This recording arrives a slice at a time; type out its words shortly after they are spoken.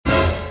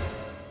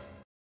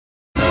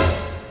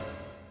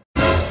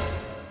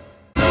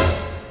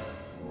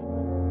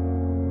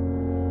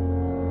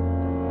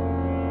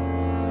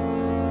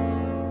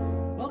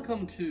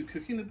Welcome to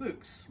Cooking the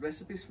Books,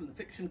 recipes from the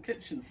fiction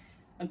kitchen.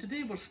 And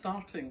today we're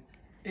starting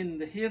in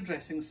the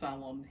hairdressing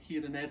salon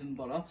here in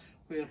Edinburgh,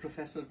 where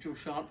Professor Joe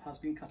Sharp has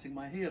been cutting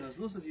my hair. As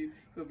those of you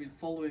who have been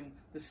following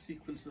this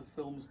sequence of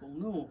films will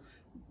know,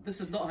 this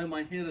is not how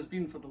my hair has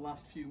been for the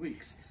last few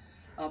weeks.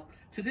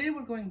 Today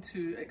we're going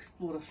to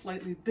explore a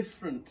slightly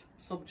different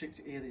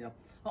subject area.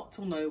 Up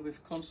till now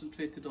we've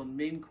concentrated on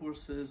main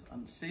courses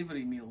and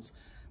savoury meals,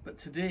 but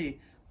today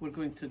we're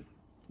going to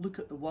look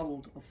at the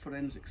world of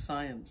forensic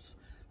science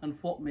and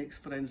what makes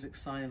forensic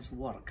science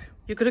work.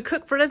 You're going to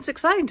cook forensic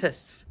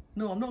scientists?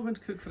 No, I'm not going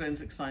to cook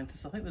forensic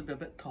scientists. I think they'd be a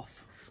bit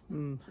tough.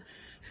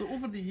 So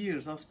over the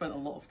years, I've spent a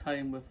lot of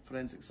time with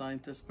forensic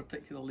scientists,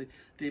 particularly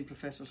Dame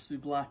Professor Sue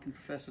Black and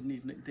Professor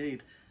Niamh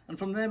McDermid. And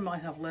from them, I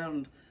have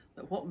learned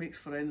that what makes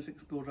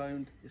forensics go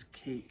round is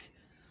cake.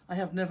 I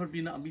have never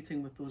been at a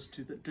meeting with those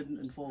two that didn't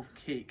involve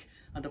cake.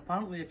 And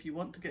apparently, if you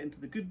want to get into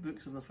the good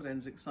books of a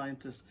forensic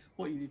scientist,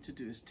 what you need to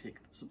do is take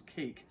some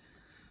cake.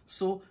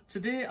 So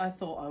today I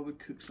thought I would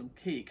cook some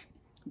cake,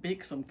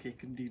 bake some cake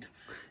indeed.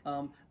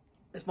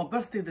 It's my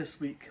birthday this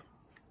week,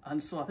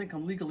 and so I think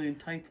I'm legally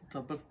entitled to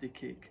a birthday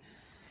cake.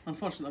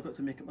 Unfortunately, I've got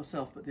to make it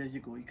myself, but there you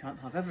go, you can't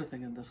have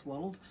everything in this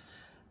world.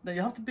 Now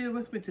you have to bear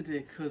with me today,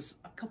 because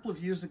a couple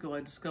of years ago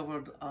I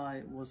discovered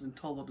I was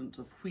intolerant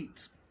of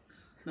wheat.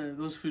 Now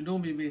those who know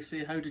me may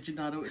say, how did you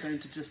narrow it down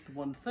to just the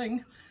one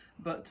thing?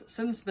 But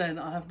since then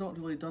I have not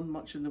really done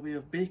much in the way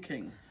of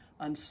baking.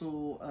 And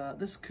so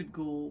this could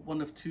go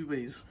one of two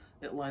ways.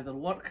 It'll either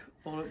work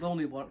or it will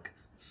only work.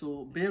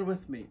 So bear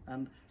with me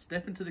and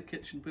step into the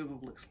kitchen where we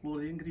will explore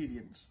the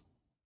ingredients.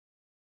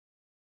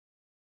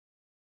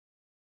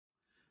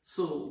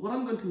 So what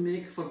I'm going to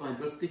make for my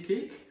birthday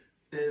cake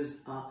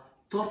is a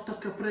torta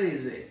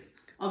caprese,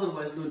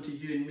 otherwise known to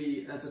you and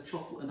me as a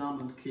chocolate and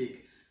almond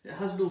cake. It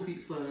has no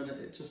wheat flour in it,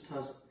 it just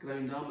has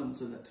ground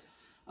almonds in it.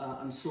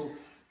 And so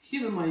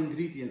here are my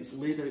ingredients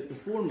laid out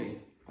before me.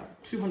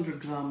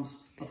 200 grams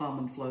of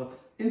almond flour.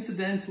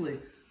 Incidentally,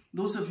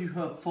 those of you who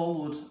have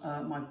followed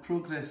my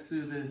progress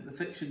through the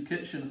fiction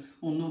kitchen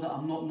will know that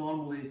I'm not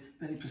normally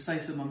very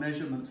precise in my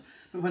measurements,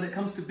 but when it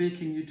comes to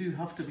baking you do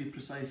have to be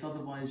precise,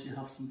 otherwise you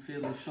have some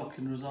fairly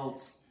shocking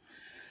results.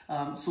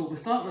 So we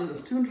start with,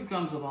 there's 200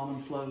 grams of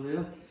almond flour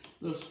there.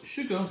 There's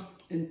sugar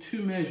in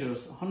two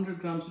measures, 100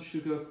 grams of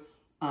sugar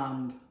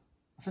and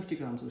 50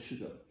 grams of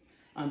sugar,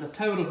 and a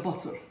tower of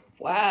butter.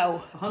 Wow!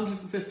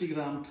 150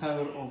 gram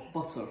tower of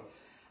butter.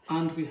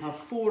 And we have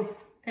 4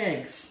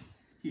 eggs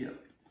here.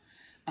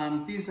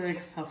 And these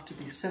eggs have to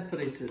be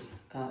separated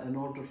in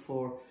order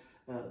for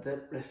the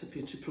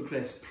recipe to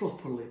progress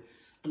properly.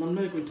 And I'm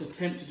now going to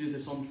attempt to do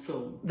this on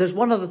film. There's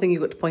one other thing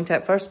you've got to point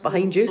out first,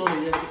 behind you.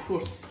 Sorry, yes, of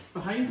course.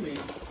 Behind me.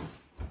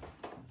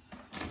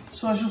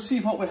 So as you'll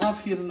see, what we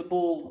have here in the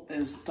bowl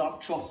is dark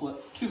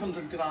chocolate,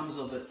 200 grams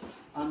of it.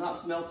 And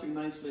that's melting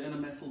nicely in a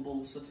metal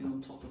bowl sitting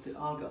on top of the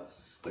agar,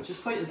 which is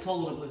quite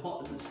intolerably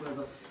hot in this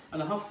weather.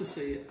 And I have to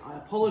say, I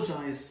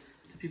apologise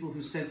to people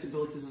whose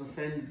sensibilities are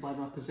offended by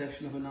my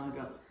possession of an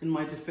agar. In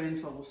my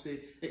defence, I will say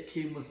it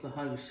came with the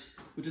house.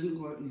 We didn't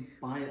go out and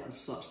buy it as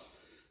such.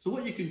 So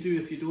what you can do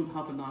if you don't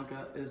have an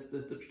agar is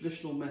the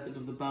traditional method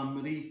of the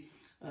bain-marie.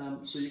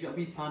 So you get a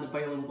wee pan of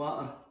boiling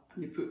water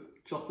and you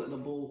put chocolate in a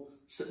bowl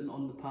sitting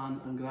on the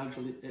pan and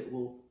gradually it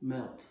will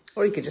melt.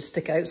 Or you could just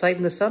stick it outside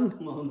in the sun.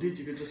 Well, indeed,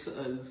 you could just sit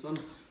out in the sun,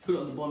 put it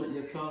on the bonnet of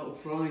your car, it'll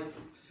fry.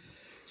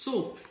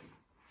 So,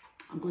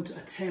 I'm going to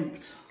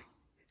attempt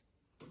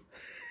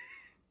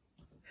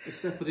the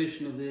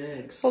separation of the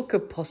eggs. What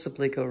could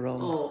possibly go wrong?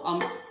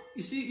 Oh,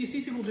 you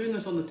see people doing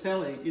this on the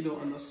telly, you know,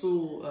 and they're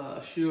so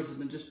assured,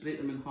 and they just break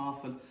them in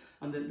half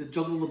and they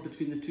juggle them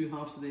between the two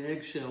halves of the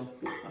eggshell.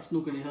 That's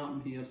not going to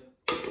happen here.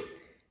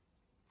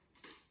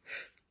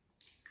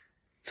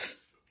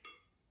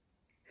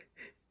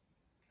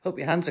 Hope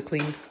your hands are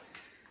clean.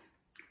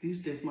 These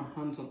days my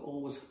hands are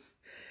always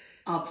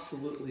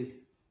absolutely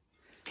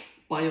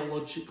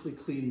biologically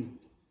clean.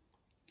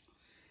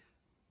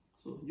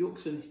 So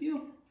yolks in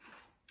here,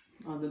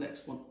 and the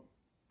next one.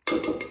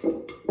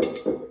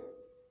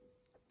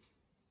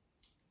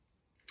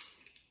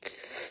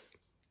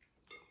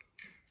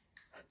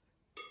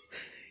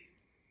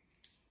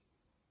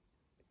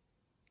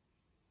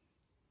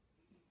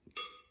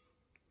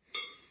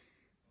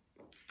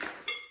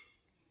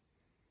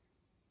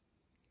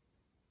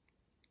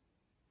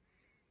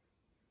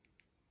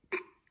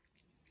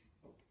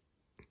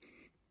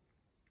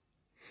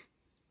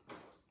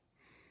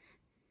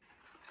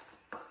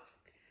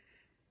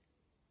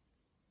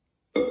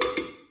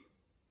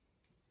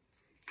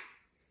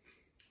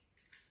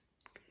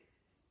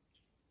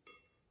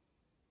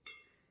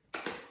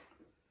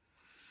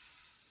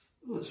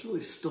 Oh, it's really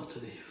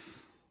stuttery.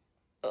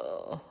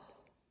 Oh.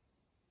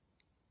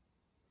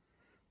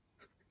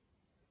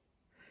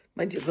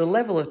 Mind you, the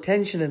level of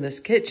tension in this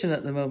kitchen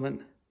at the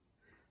moment.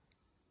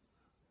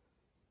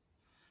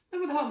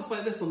 Never happens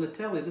like this on the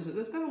telly, does it?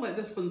 It's never like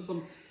this when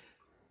some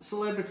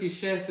celebrity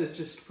chef is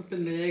just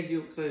whipping the egg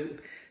yolks out.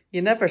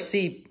 You never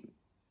see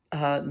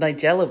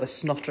Nigella with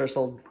snotters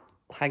all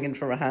hanging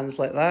from her hands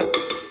like that.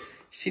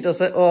 She does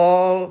it.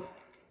 Oh,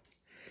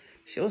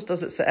 She always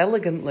does it so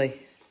elegantly.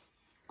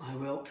 I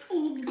will.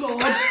 Oh,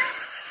 God!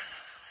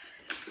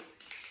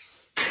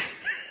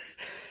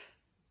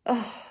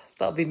 Oh,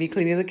 that'll be me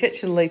cleaning the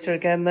kitchen later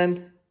again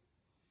then.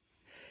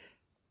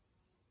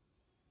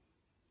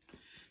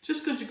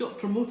 Just because you got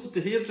promoted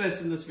to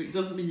hairdressing this week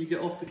doesn't mean you get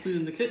off the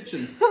cleaning the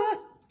kitchen.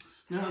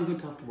 Now I'm going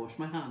to have to wash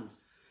my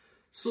hands.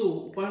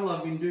 So, while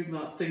I've been doing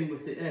that thing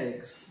with the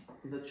eggs,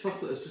 the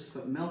chocolate is just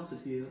about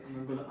melted here, and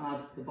I'm going to add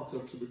the butter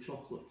to the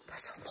chocolate.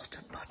 That's a lot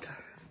of butter.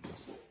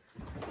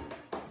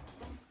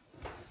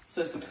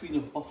 Says the Queen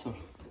of Butter.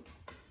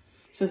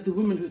 Says the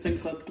woman who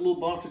thinks that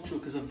globe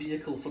artichoke is a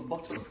vehicle for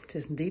butter. It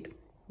is indeed.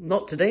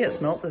 Not today,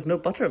 it's not. There's no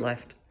butter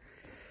left.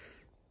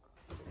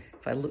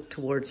 If I look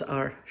towards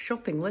our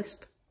shopping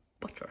list,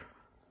 butter.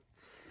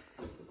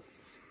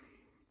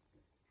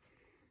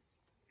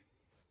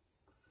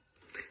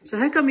 So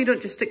how come you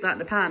don't just stick that in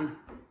the pan?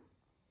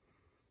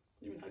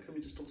 You mean, how come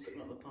you just don't stick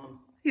that in the pan?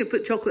 You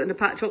put chocolate in a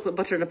pan, chocolate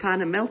butter in a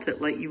pan and melt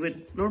it like you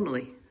would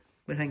normally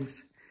with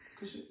things.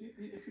 Because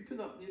if you put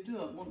that, you do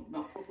that one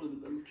melt properly,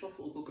 then the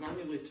chocolate will go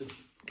granulated,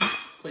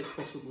 quite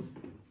possibly.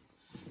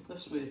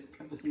 This way,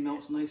 everything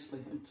melts nicely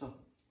into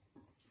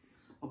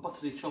a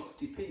buttery,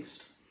 chocolatey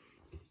paste.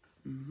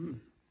 And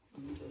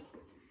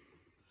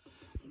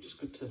I'm just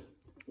going to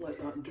let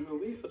that do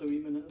away for a wee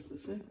minute, as they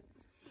say.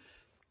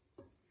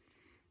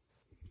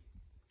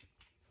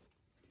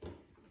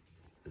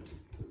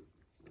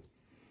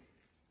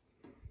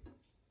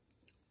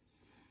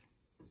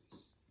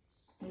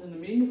 And in the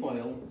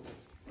meanwhile,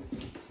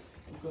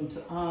 I'm going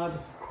to add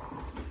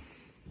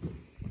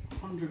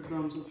 100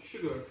 grams of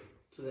sugar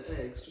to the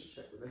eggs. Just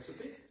check the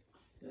recipe.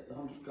 Yeah, the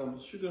 100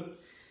 grams of sugar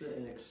to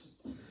the eggs.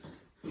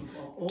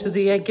 To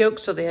the egg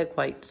yolks or the egg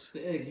whites?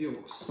 The egg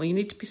yolks. Well, you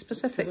need to be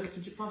specific.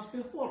 Could you pass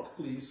me a fork,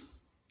 please?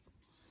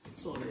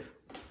 Sorry,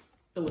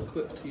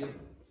 ill-equipped here.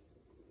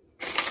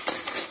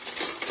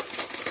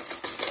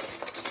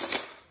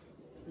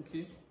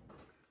 Okay.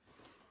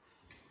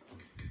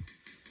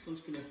 So I'm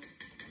just going to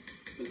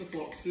put the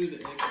fork through the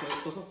egg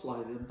white. There's a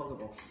fly there, bug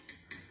it off.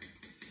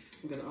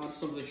 I'm going to add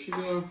some of the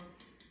sugar,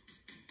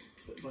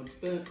 bit by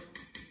bit.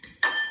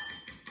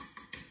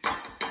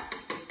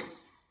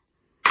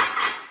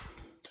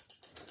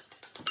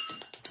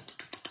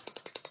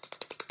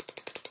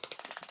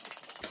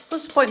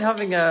 What's the point in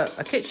having a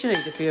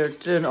KitchenAid if you're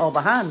doing it all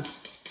by hand?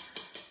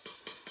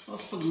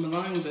 That's for the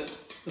meringue bit,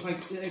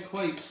 the egg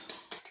whites.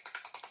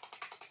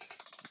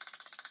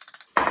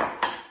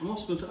 I'm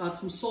also going to add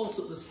some salt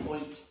at this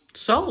point.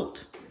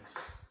 Salt?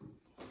 Yes.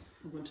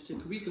 I'm going to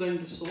take a wee grind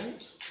of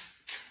salt.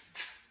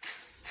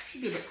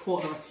 Should be about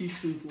 1/4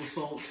 teaspoonful of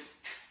salt.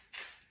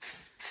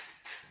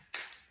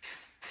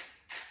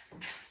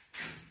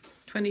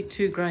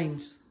 22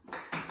 grains.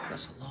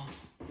 That's a lot.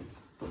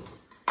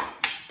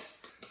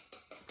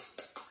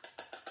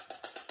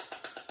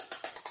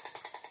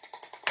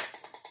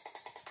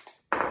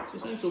 So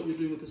essentially what you're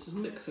doing with this is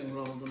mixing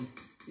rather than,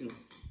 you know,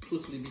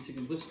 totally beating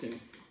and whisking.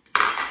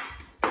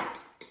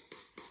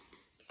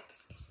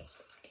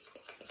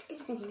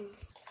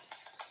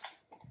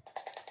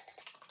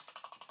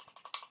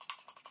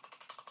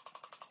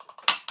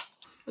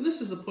 And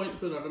this is the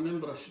point where I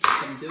remember I should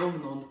have turned the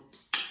oven on.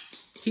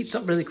 Heats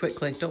up really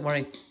quickly, don't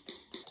worry.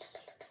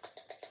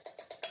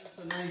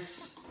 A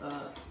nice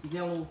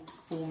yellow,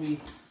 foamy,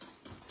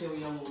 pale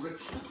yellow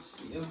richness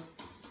here.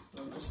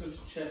 I'm just going to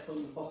check on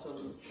the butter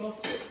and the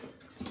chocolate.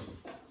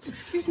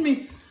 Excuse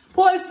me,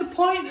 what is the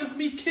point of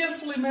me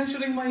carefully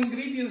measuring my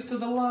ingredients to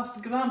the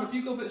last gram if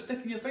you go about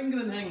sticking your finger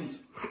in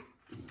things?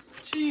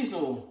 Jeez,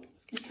 oh,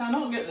 you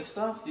cannot get the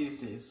staff these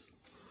days.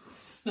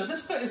 Now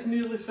this bit is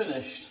nearly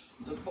finished.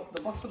 The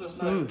butter is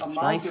now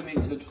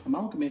amalgamated. Nice.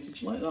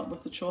 Amalgamated, you like that,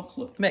 with the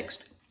chocolate?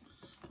 Mixed.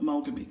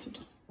 Amalgamated.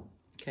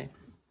 Okay.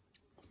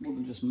 It's more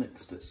than just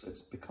mixed, it's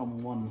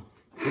become one.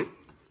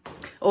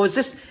 Oh, is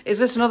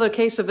this another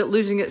case of it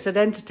losing its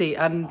identity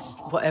and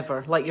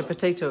whatever, like your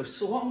potatoes?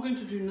 So what I'm going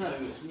to do now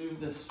is move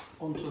this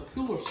onto a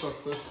cooler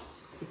surface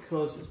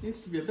because it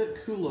needs to be a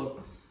bit cooler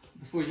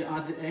before you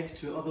add the egg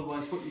to it,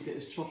 otherwise what you get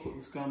is chocolate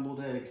with scrambled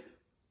egg.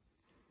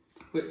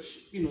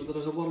 Which, you know, there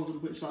is a world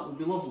in which that would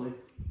be lovely,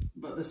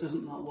 but this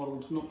isn't that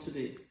world, not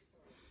today.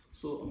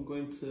 So I'm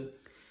going to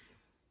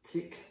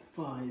take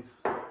 5.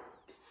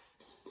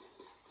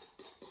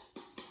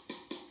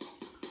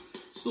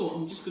 So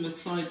I'm just going to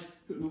try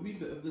putting a wee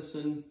bit of this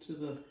into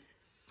the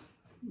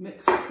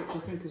mix, which I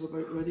think is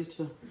about ready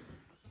to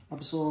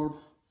absorb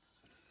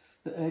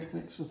the egg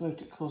mix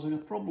without it causing a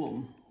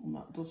problem. And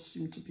that does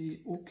seem to be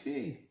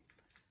okay.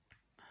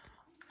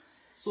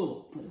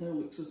 So it now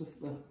looks as if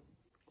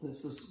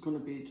this is going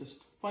to be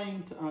just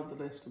fine to add the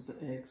rest of the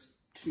eggs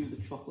to the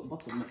chocolate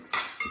butter mix.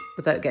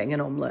 Without getting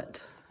an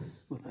omelette.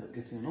 Without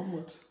getting an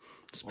omelette.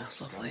 It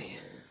smells lovely.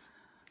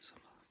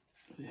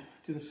 Yeah,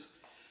 do this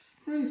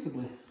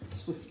reasonably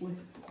swiftly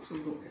so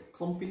you don't get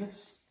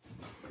clumpiness.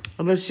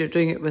 I notice you're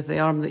doing it with the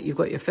arm that you've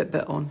got your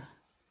Fitbit on.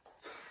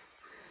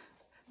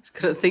 Just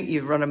gonna think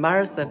you've run a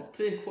marathon. I'll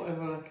take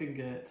whatever I can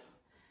get.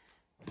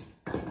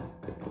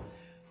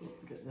 So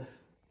get the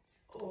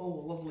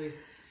lovely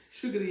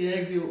sugary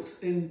egg yolks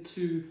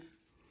into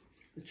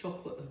the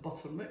chocolate and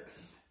butter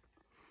mix.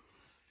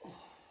 Oh.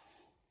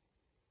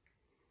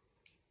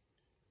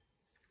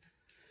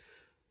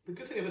 The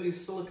good thing about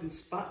these silicone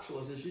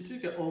spatulas is you do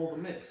get all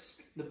the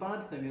mix. The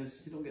bad thing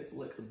is you don't get to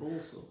lick the bowl.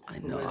 So I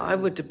know, I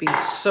would have been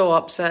so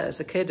upset as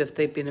a kid if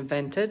they'd been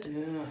invented.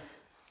 Yeah,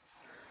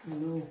 I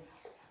know.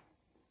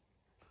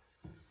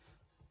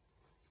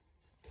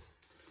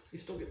 You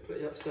still get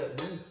pretty upset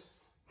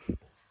now.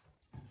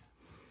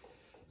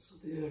 So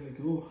there we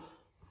go.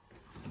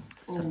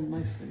 All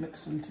nicely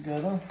mixed in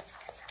together.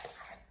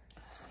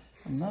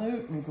 And now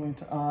we're going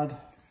to add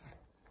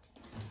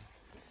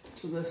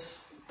to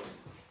this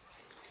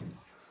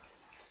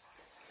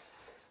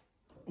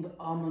the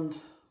almond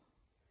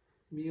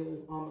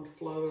meal, almond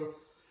flour,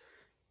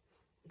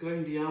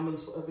 grindy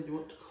almonds, whatever you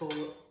want to call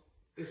it.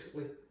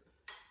 Basically,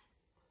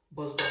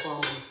 buzzed up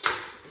almonds.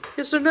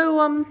 Is there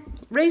no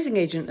raising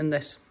agent in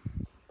this?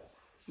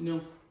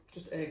 No,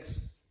 just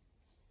eggs.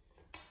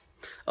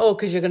 Oh,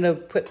 because you're going to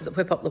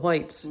whip up the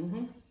whites.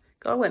 Mm-hmm.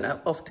 God, I went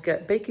off to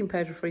get baking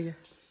powder for you.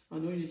 I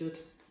know you did.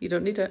 You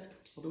don't need it.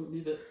 I don't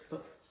need it,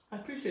 but I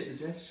appreciate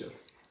the gesture.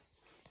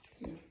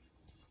 Yeah.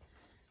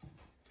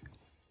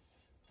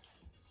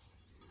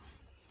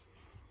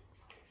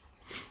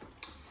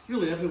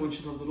 Really, everyone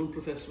should have their own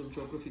professor of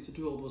geography to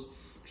do all those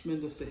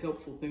tremendously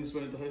helpful things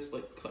around the house,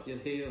 like cut your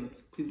hair and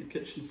clean the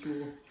kitchen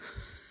floor.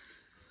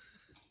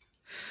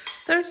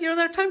 There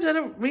are times I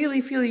don't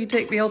really feel you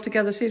take me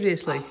altogether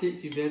seriously. I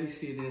take you very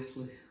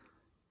seriously.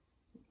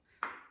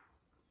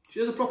 She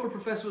is a proper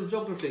professor of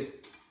geography,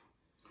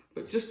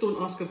 but just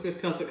don't ask her where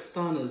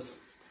Kazakhstan is.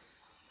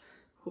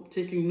 Hope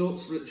taking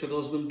notes, Richard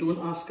Osmond. Don't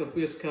ask her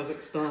where's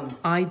Kazakhstan.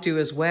 I do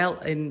as well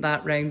in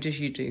that round as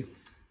you do.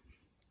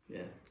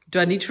 Yeah. Do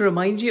I need to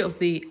remind you of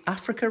the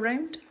Africa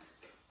round?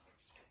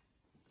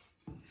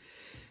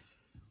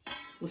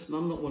 Listen,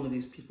 I'm not one of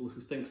these people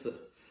who thinks that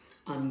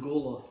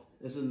Angola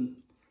is in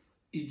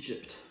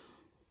Egypt.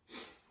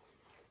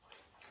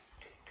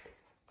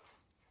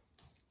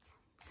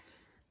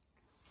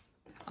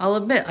 I'll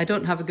admit I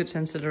don't have a good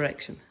sense of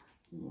direction.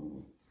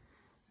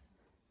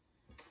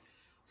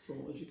 So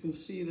as you can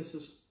see, this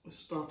is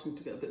starting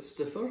to get a bit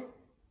stiffer.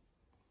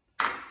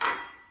 I'm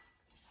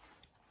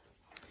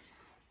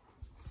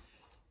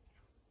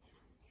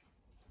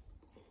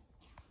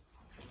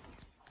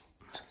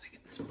just going to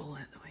get this bowl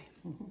out of the way.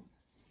 Mm-hmm.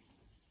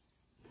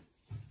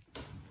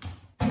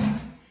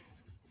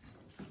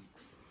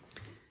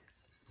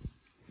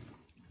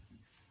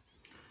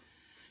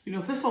 You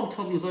know, if this all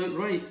turns out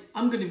right,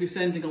 I'm going to be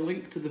sending a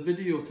link to the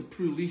video to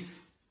Prue Leith.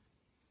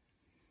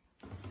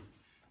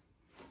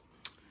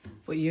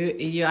 But are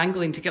you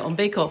angling to get on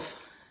Bake Off?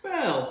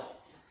 Well,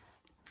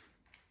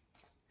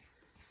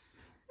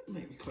 it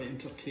might be quite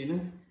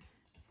entertaining.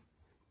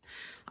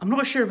 I'm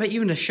not sure about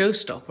you in a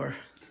showstopper.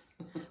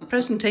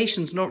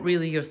 Presentation's not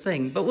really your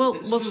thing, but we'll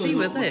It's really see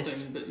with not my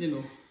this. thing, but you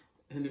know,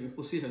 anyway,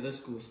 we'll see how this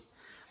goes.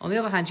 On the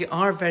other hand, you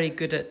are very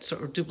good at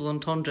sort of double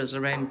entendres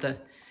around the,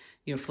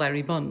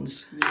 flowery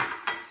buns. Yes.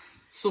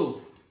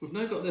 So we've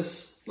now got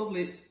this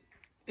lovely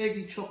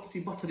eggy,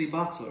 chocolatey, buttery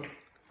batter,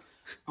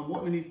 and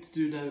what we need to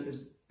do now is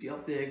beat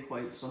up the egg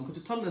whites. So I'm going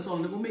to turn this on,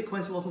 and it will make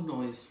quite a lot of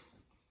noise.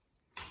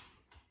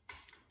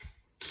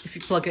 If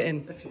you plug it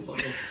in. If you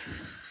plug it in.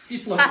 If you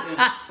plug it in,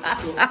 of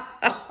course.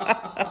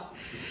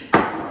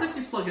 If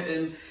you plug it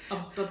in,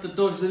 I've had to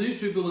dodge the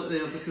NutriBullet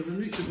there because the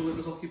NutriBullet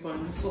was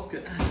occupying the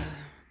socket.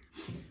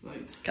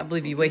 Right. Can't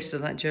believe you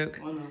wasted that joke.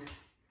 I know.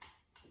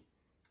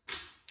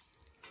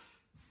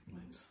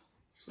 Right.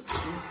 Switch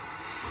on.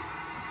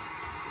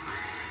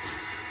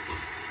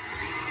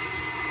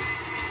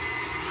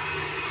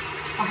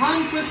 A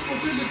hand twist will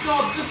do the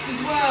job just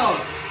as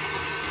well.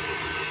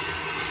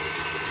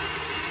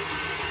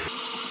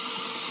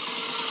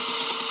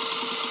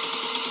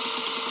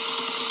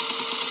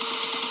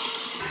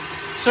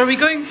 So are we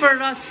going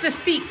for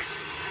stiff peaks?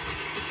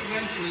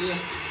 Eventually, yeah.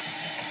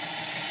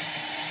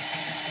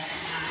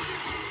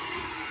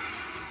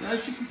 Now,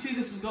 as you can see,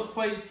 this has got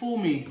quite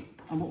foamy,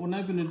 and what we're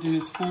now going to do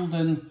is fold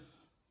in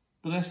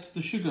the rest of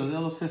the sugar, the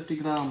other 50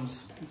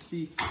 grams, and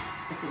see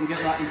if we can get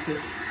that into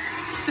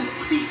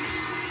stiff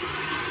peaks.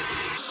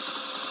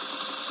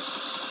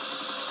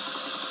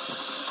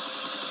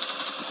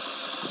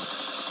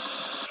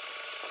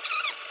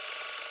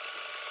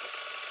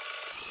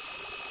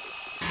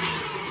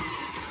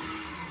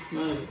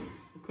 Now,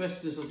 the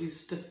question is, are these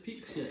stiff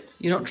peaks yet?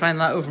 You're not trying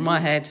that over my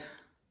head.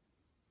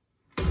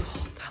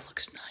 Oh, that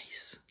looks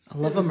nice. I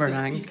love a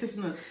meringue. Peak,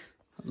 isn't it?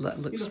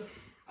 That looks... You know,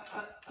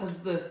 as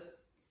the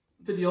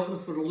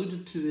videographer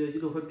alluded to there,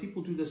 you know, when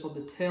people do this on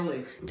the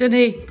telly...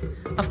 Dinny,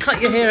 I've cut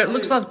your hair. It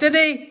looks like...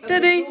 Dinny!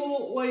 Dinny!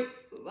 Go like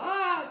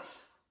that!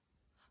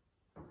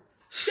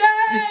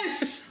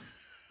 Yes!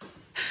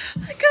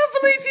 I can't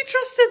believe you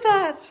trusted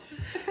that.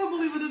 I can't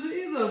believe I did it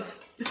either.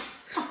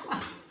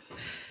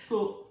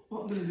 So,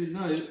 what I'm going to do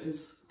now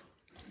is...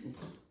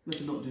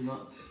 Maybe not do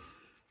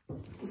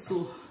that.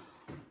 So...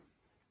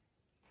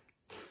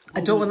 I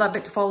don't want that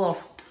bit to fall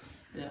off.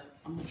 Yeah,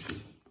 I'm not sure.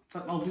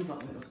 I'll do that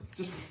later.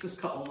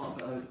 Just cut all that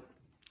bit out.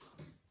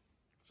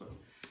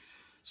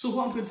 So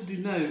what I'm going to do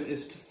now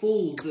is to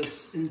fold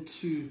this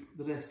into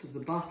the rest of the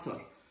batter.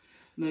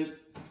 Now,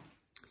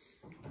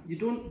 you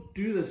don't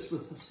do this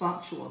with a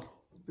spatula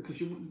because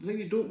the thing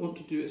you don't want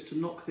to do is to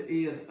knock the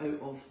air out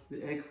of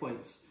the egg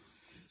whites.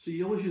 So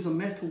you always use a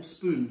metal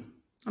spoon.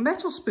 A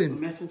metal spoon? A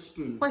metal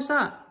spoon. Why's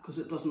that? Because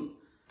it doesn't,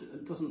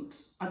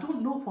 I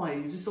don't know why,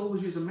 you just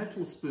always use a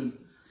metal spoon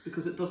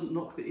because it doesn't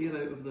knock the air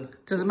out of the...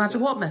 Does it matter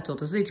what metal?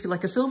 Does it need to be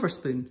like a silver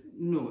spoon?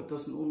 No, it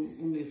doesn't,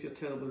 only if you're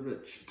terribly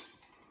rich.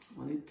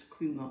 I need to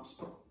clean that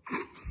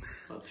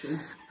spatula.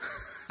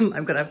 I'm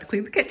going to have to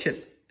clean the kitchen.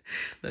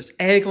 There's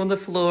egg on the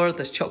floor,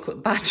 there's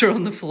chocolate batter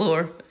on the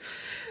floor.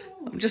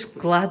 I'm just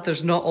glad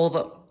there's not all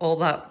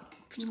that.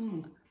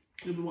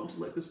 Maybe want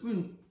to lick the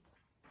spoon.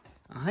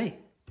 Aye.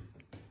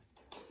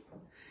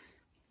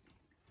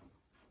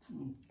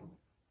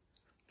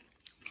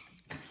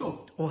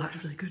 So. Oh,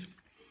 that's really good.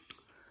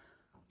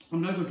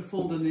 I'm now going to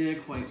fold in the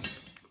egg whites.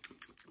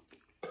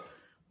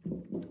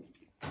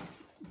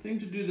 The thing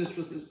to do this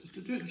with is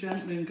to do it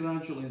gently and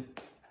gradually,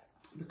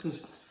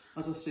 because,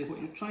 as I say, what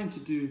you're trying to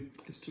do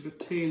is to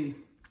retain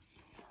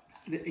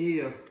the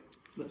air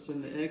that's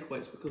in the egg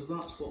whites, because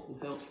that's what will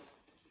help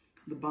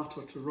the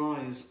batter to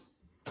rise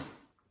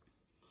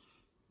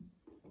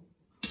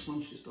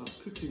once you start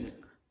cooking it.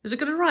 Is it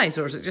going to rise,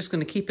 or is it just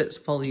going to keep its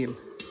volume?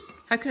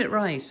 How can it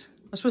rise?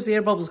 I suppose the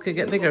air bubbles could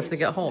get bigger if they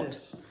get hot.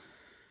 Yes.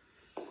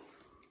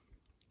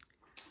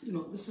 You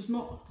know, this is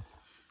not...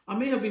 I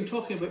may have been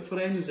talking about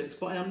forensics,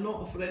 but I am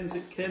not a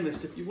forensic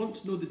chemist. If you want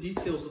to know the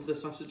details of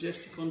this, I suggest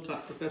you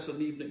contact Professor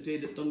Eve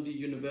McDermid at Dundee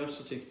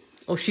University.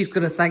 Oh, she's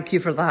going to thank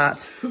you for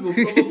that. Who will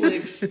probably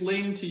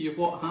explain to you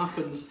what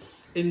happens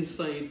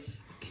inside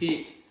a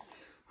cake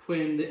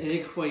when the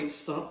egg whites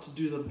start to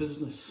do their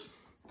business.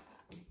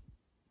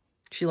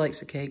 She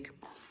likes a cake.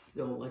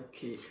 They all like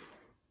cake.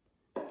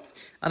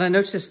 And I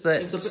noticed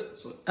that It's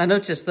a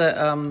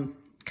bit,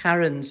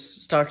 Karen's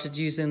started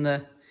using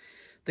the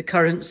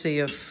currency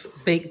of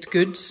baked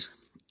goods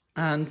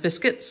and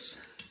biscuits.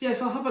 Yes,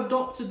 I have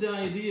adopted the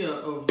idea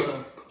of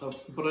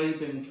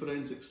bribing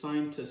forensic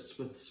scientists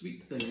with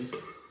sweet things,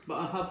 but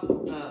I have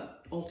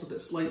altered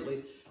it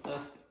slightly.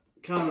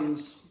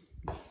 Karen's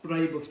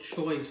bribe of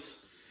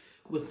choice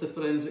with the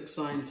forensic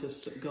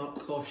scientists at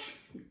Gartcosh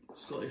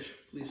Scottish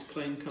Police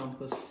Crime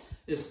Campus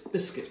is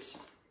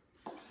biscuits.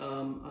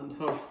 And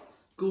her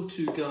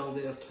go-to gal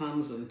there,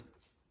 Tamsin,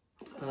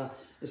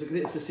 is a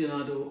great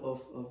aficionado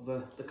of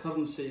the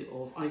currency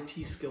of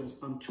IT skills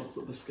and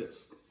chocolate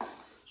biscuits.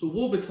 So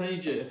woe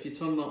betide you if you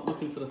turn up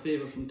looking for a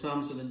favour from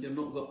Tamsin and you've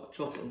not got a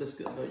chocolate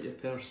biscuit about your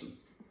person.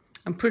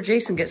 And poor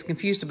Jason gets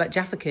confused about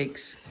Jaffa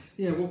cakes.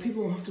 Yeah, well,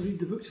 people will have to read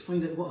the book to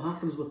find out what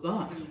happens with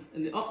that.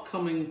 In the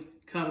upcoming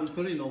Karen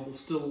Pirie novel,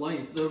 Still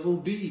Life, there will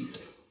be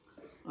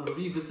a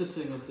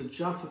revisiting of the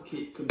Jaffa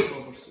cake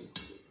controversy.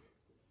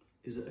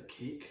 Is it a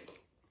cake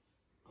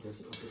or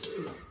is it a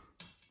biscuit?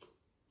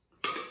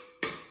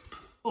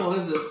 Or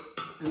is it,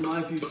 in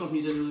my view, something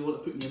you didn't really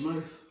want to put in your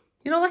mouth?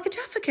 You don't like a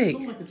Jaffa I cake?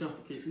 don't like a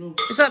Jaffa cake, no.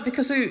 Is that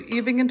because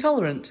you're being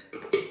intolerant?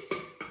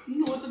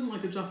 No, I didn't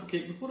like a Jaffa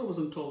cake before I was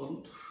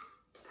intolerant.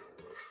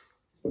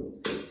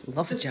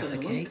 Love a Jaffa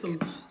cake.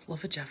 Like Oh,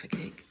 love a Jaffa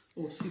cake.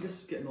 Oh, see,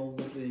 this is getting all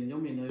lovely and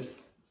yummy now.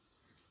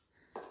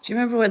 Do you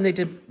remember when they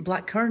did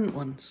blackcurrant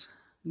ones?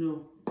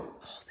 No.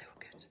 Oh, they were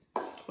good.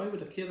 Why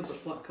would I care about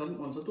blackcurrant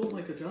ones? I don't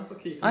like a Jaffa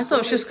cake. I thought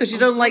it was just because you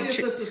don't like... If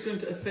this is going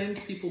to offend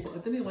people, but I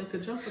didn't like a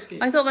Jaffa cake.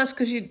 I thought that's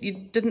because you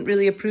didn't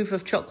really approve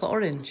of chocolate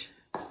orange.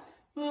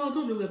 Well, I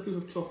don't really approve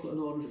of chocolate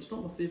and orange. It's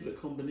not my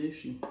favourite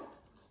combination.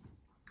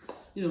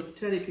 You know,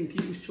 Terry can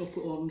keep his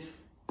chocolate orange.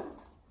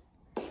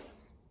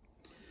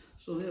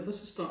 So yeah,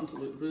 this is starting to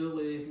look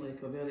really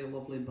like a very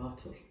lovely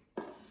batter.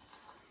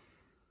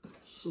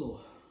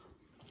 So,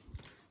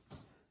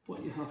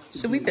 what you have to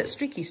It's do... a wee bit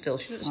streaky still.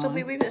 Should it still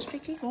be a wee bit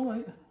streaky? All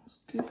right, it's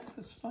good,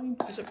 it's fine.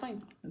 Is it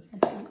fine? It's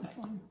absolutely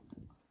fine.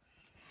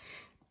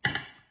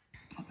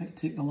 I might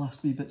take the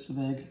last wee bits of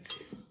egg,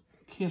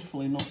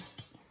 carefully not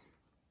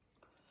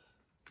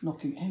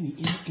knocking any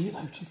air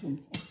out of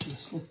them,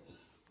 obviously.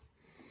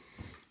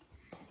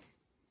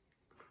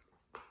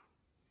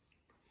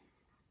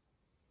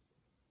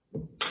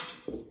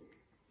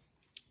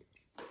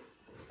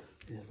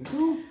 There we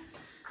go.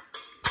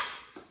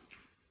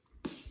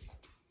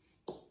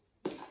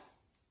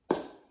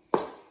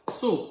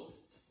 So,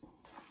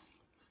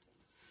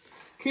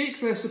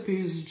 cake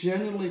recipes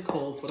generally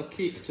call for a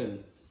cake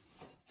tin.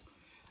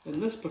 In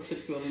this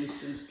particular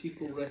instance,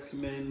 people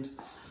recommend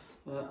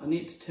an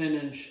 8 to 10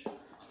 inch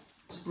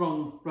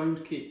sprung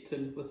round cake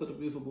tin with a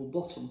removable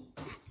bottom,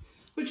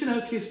 which in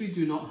our case we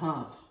do not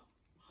have.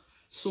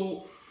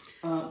 So,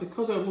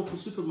 because our local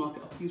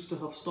supermarket appears to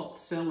have stopped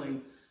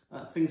selling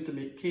things to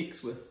make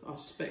cakes with, I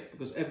suspect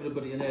because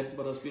everybody in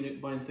Edinburgh has been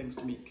out buying things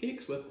to make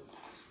cakes with,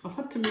 I've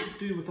had to make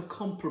do with a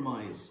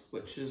compromise,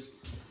 which is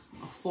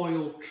a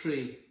foil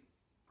tray,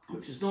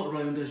 which is not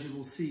round as you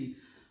will see.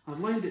 I've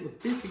lined it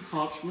with baking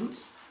parchment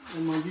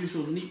in my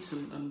usual neat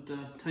and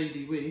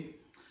tidy way,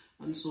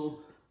 and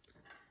so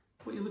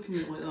what are you looking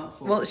at like that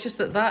for? Well, it's just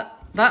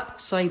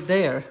that side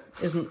there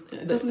isn't...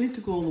 It doesn't need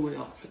to go all the way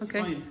up, it's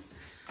okay. fine.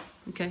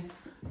 Okay.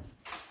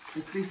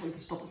 It's basically to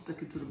stop it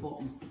sticking to the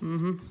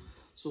bottom.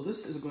 So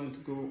this is going to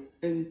go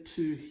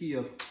into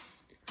here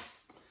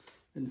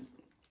in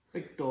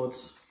big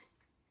dots.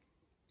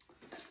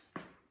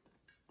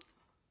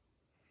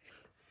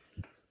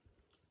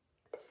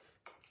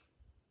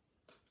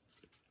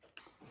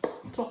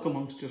 Talk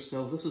amongst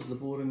yourselves, this is the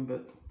boring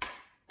bit.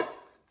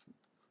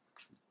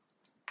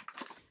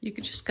 You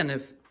could just kind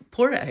of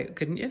pour it out,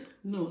 couldn't you?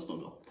 No, it's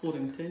not got a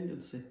pouring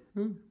tendency.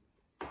 Look,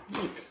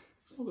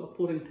 it's not got a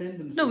pouring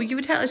tendency. No, you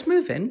would help us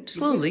moving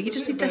slowly. You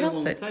just need to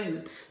help it.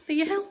 But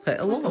you help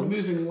it along. Like a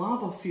moving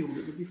lava field.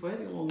 It would be a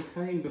very long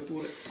time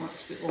before it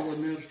actually all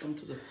emerged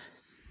onto the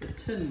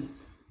tin.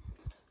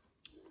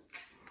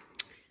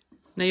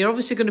 Now you're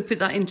obviously going to put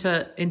that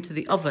into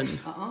the oven.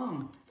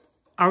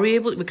 Are we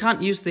able? We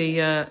can't use the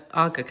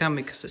agar, can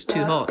we? Because it's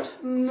too hot.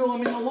 No, I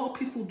mean a lot of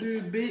people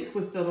do bake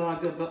with their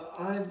agar, but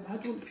I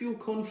don't feel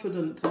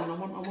confident, and I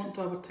want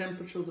to have a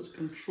temperature that's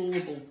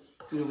controllable,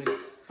 really.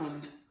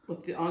 And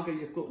with the agar,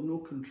 you've got no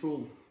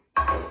control.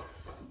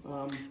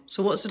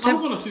 So what's the temperature?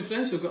 I have one or two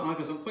friends who've got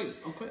agars. I'm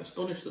quite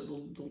astonished that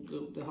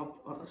they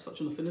have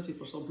such an affinity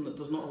for something that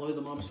does not allow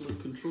them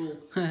absolute control.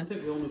 I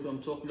think we all know what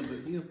I'm talking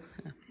about here.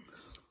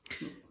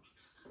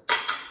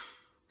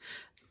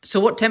 So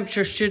what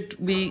temperature should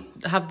we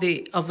have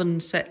the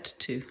oven set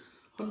to?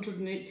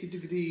 180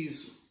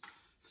 degrees,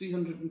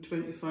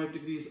 325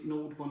 degrees at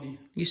Old Money.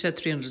 You said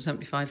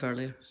 375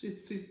 earlier.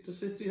 To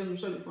say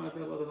 375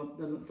 earlier,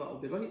 then that'll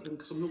be right then,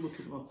 because I'm not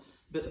looking at a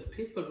bit of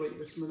paper right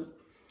this minute.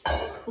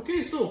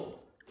 Okay, so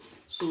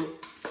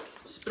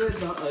spread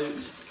that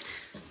out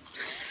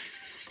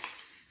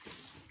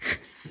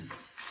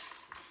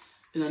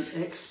in an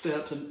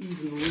expert and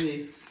even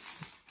way.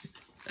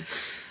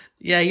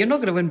 Yeah, you're not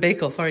going to win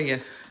Bake Off, are you?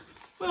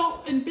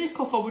 Well, in Bake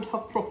Off I would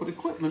have proper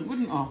equipment,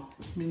 wouldn't I? I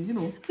mean, you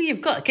know. Well,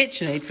 you've got a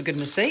KitchenAid, for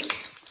goodness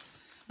sake.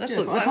 Let's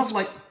look. I'd have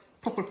like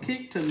proper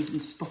cake tins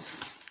and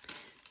stuff.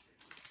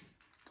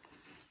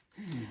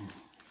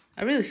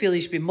 I really feel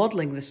you should be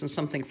modelling this on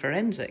something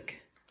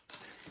forensic.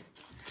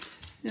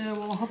 Yeah,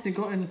 well, I haven't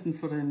got anything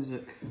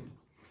forensic.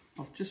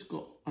 I've just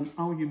got an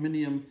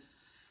aluminium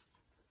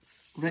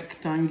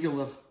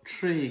rectangular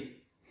tray.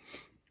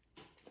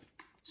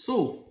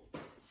 So,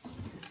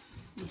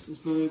 this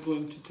is now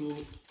going to go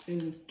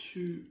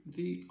into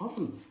the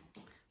oven.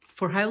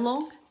 For how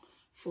long?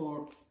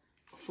 For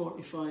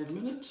 45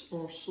 minutes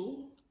or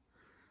so.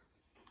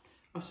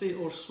 I say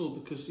or so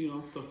because, you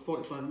know, after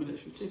 45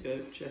 minutes you take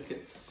it out, check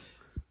it.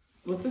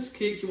 With this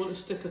cake you want to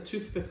stick a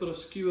toothpick or a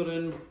skewer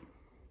in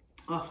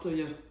after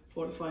your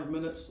 45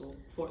 minutes or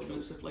 40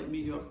 minutes if, like me,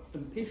 you're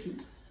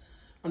impatient.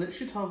 And it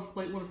should have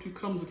like 1 or 2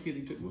 crumbs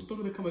adhering to it. It's not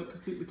going to come out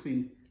completely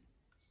clean.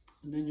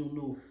 And then you'll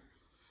know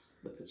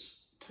that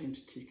it's time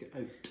to take it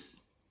out.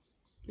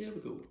 There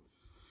we go.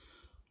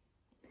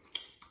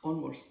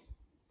 Onwards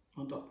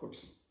and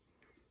upwards.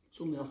 It's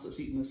only us that's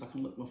eating this, I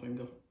can lick my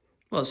finger.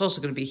 Well, it's also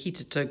going to be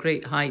heated to a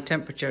great high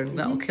temperature and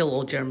that'll kill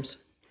all germs.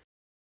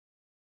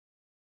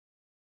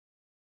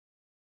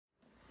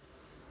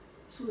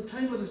 So the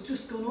timer has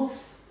just gone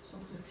off, so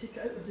I'm going to take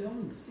it out of the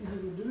oven to see how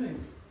we're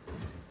doing.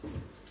 It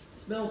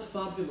smells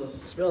fabulous.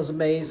 It smells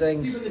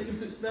amazing. See when they can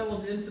put smell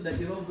on the internet,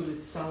 you're all going to be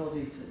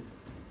salivating.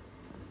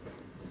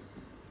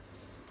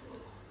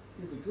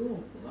 Here we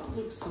go. Well, that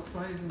looks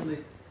surprisingly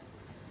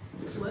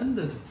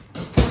splendid, I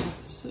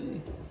have to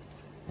say.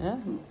 Yeah.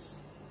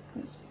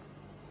 It's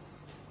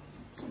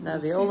now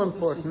the all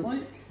important.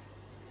 Like.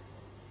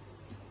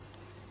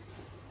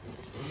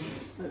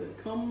 Out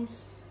it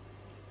comes.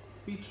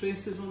 Wee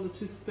traces on the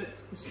toothpick.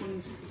 This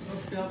one's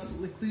supposed to be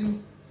absolutely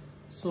clean.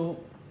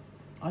 So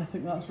I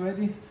think that's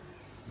ready.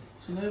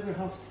 So now we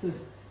have to,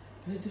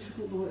 very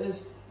difficult though it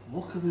is,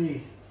 walk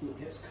away till it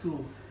gets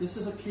cool. This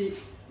is a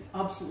cake you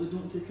absolutely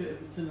don't take out of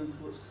the tin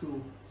until it's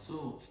cool.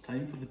 So it's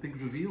time for the big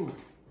reveal.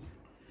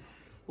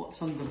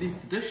 What's underneath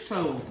the dish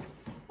towel?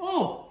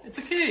 Oh, it's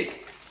a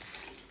cake!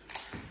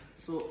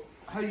 So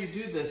how you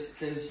do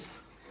this is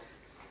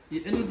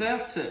you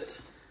invert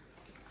it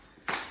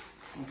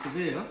onto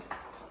there.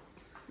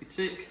 You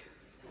take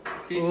the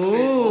cake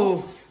tray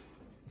off,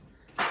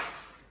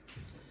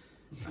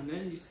 and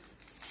then you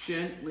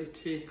gently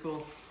take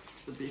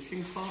off the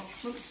baking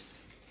parchment.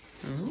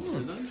 Oh,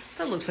 nice.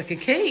 That looks like a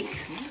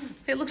cake.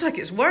 It looks like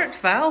it's worked,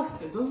 Val.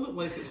 It does look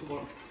like it's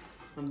worked.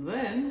 And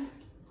then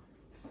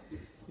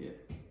you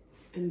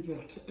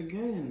invert it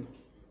again.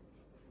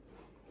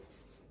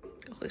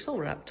 Oh, it's all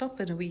wrapped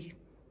up in a wee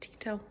tea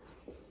towel.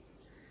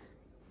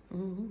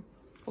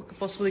 What could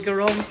possibly go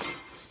wrong?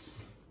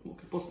 What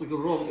could possibly go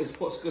wrong is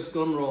what's just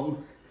gone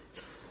wrong.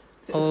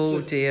 Oh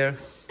dear.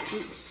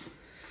 Oops.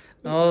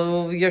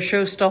 Oh, your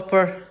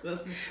showstopper.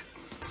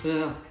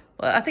 Yeah.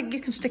 Well, I think you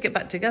can stick it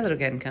back together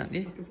again, can't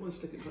you? I can probably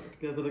stick it back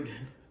together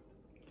again.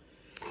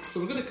 So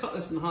we're going to cut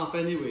this in half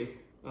anyway,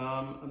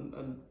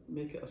 and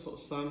make it a sort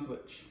of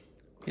sandwich.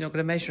 You're not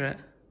going to measure it?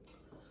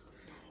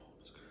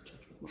 I'm just going to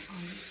judge with my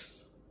eyes.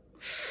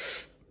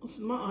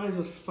 Listen, my eyes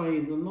are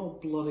fine, they're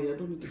not blurry, I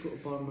don't need to go to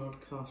Barnard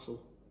Castle.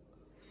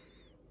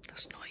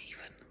 That's not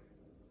even.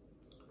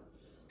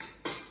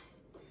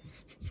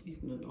 It's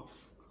even enough.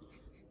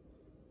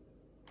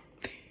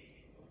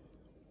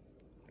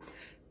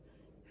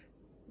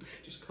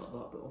 Just cut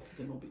that bit off,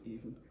 then it'll be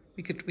even.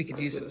 We could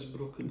use it. It's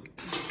broken.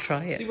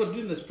 Try it. See, we're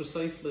doing this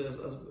precisely as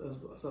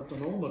I've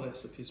done all my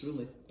recipes,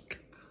 really.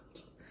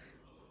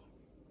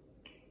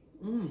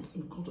 Oh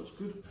God, that's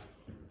good.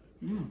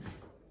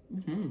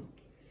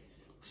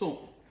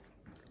 So,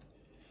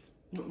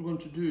 what we're going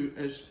to do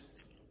is...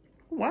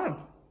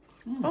 Wow.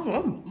 That's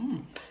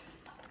lovely.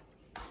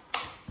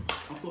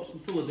 I've got some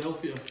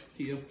Philadelphia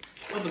here.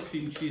 Other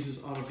cream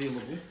cheeses are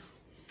available.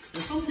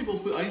 And some people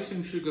put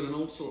icing sugar and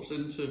all sorts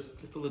into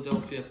the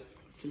Philadelphia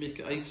to make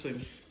it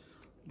icing.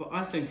 But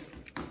I think,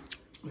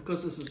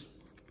 because this is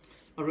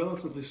a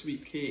relatively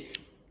sweet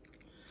cake,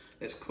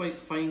 it's quite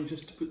fine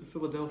just to put the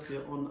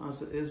Philadelphia on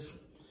as it is,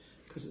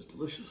 because it's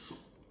delicious.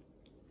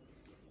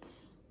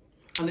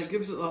 And it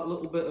gives it that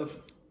little bit of,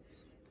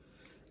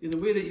 in the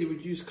way that you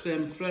would use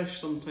creme fraiche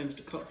sometimes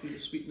to cut through the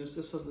sweetness,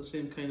 this has the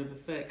same kind of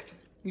effect.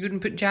 You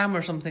wouldn't put jam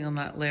or something on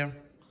that layer?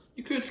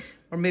 You could.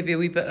 Or maybe a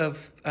wee bit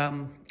of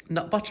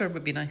nut butter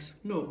would be nice.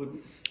 No, it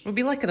wouldn't. It would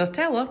be like a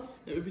Nutella.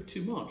 It would be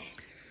too much.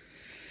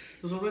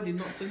 There's already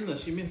nuts in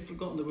this. You may have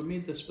forgotten that we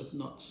made this with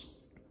nuts.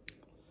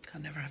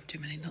 Can never have too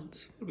many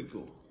nuts. There we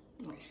go.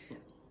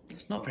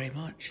 It's not very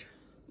much.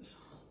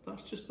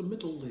 That's just the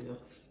middle layer.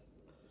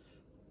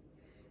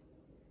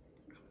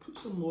 Put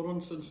some more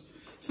on since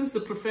the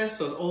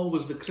professor,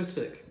 always the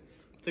critic,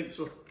 thinks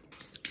there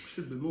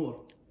should be more.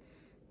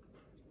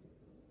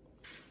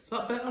 Is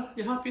that better?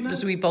 You happy now?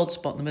 There's a wee bald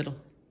spot in the middle.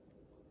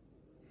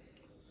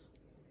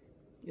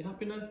 You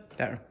happy now?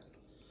 Better.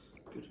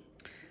 Good.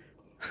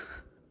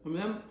 And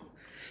then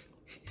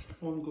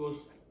on goes,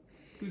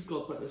 who's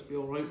got that? This be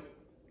alright.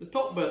 The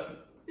top bit.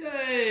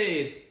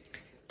 Yay!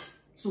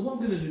 So what I'm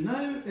going to do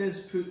now is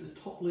put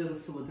the top layer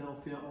of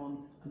Philadelphia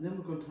on, and then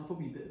we're going to have a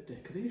wee bit of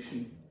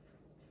decoration.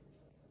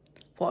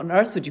 What on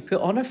earth would you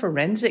put on a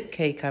forensic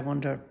cake, I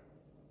wonder?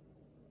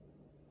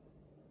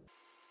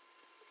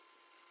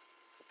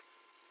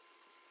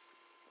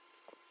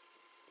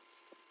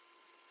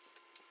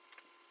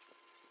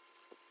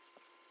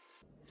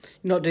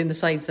 You're not doing the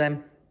sides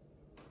then?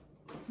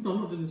 No,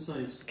 I'm not doing the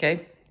sides.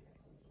 Okay.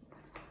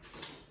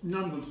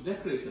 Now I'm going to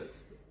decorate it.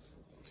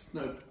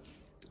 Now,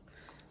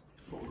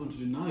 what we're going to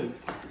do now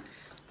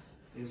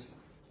is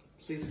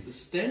place the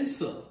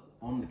stencil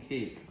on the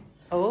cake.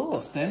 Oh. A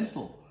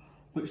stencil,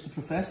 which the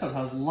professor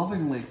has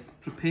lovingly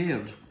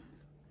prepared.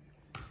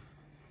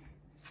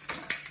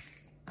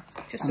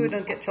 Just so we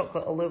don't get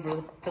chocolate all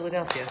over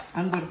Philadelphia.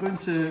 And we're going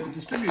to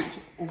distribute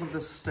over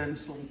this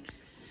stencil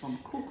some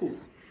cocoa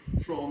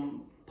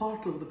from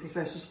part of the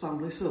professor's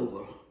family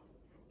silver.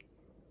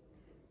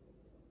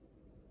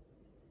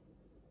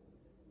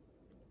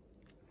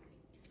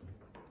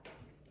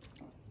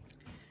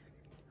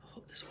 I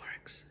hope this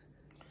works.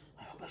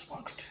 I hope this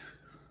works too.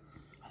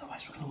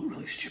 Otherwise we're going to look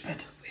really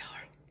stupid. We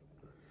are.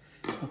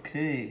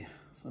 Okay,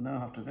 so now I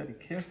have to very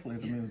carefully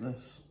remove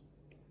this.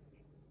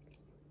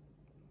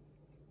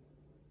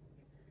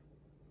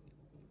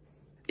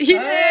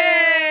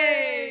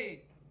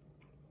 Yay!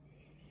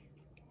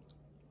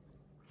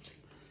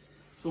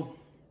 So,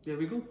 there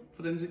we go,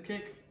 forensic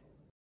cake.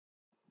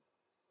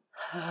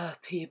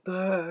 Happy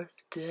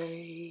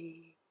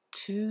birthday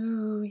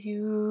to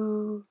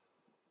you.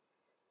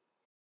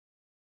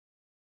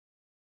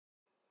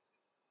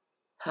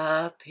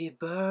 Happy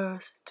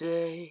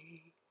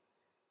birthday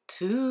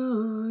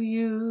to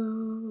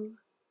you.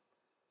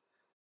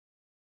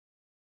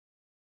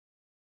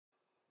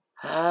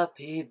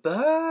 Happy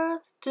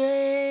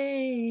birthday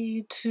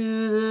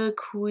to the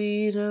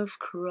Queen of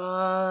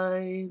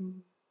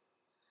Crime.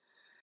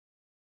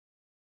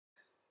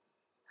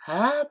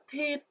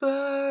 Happy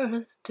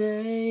birthday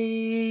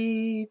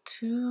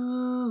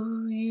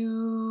to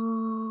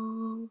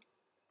you.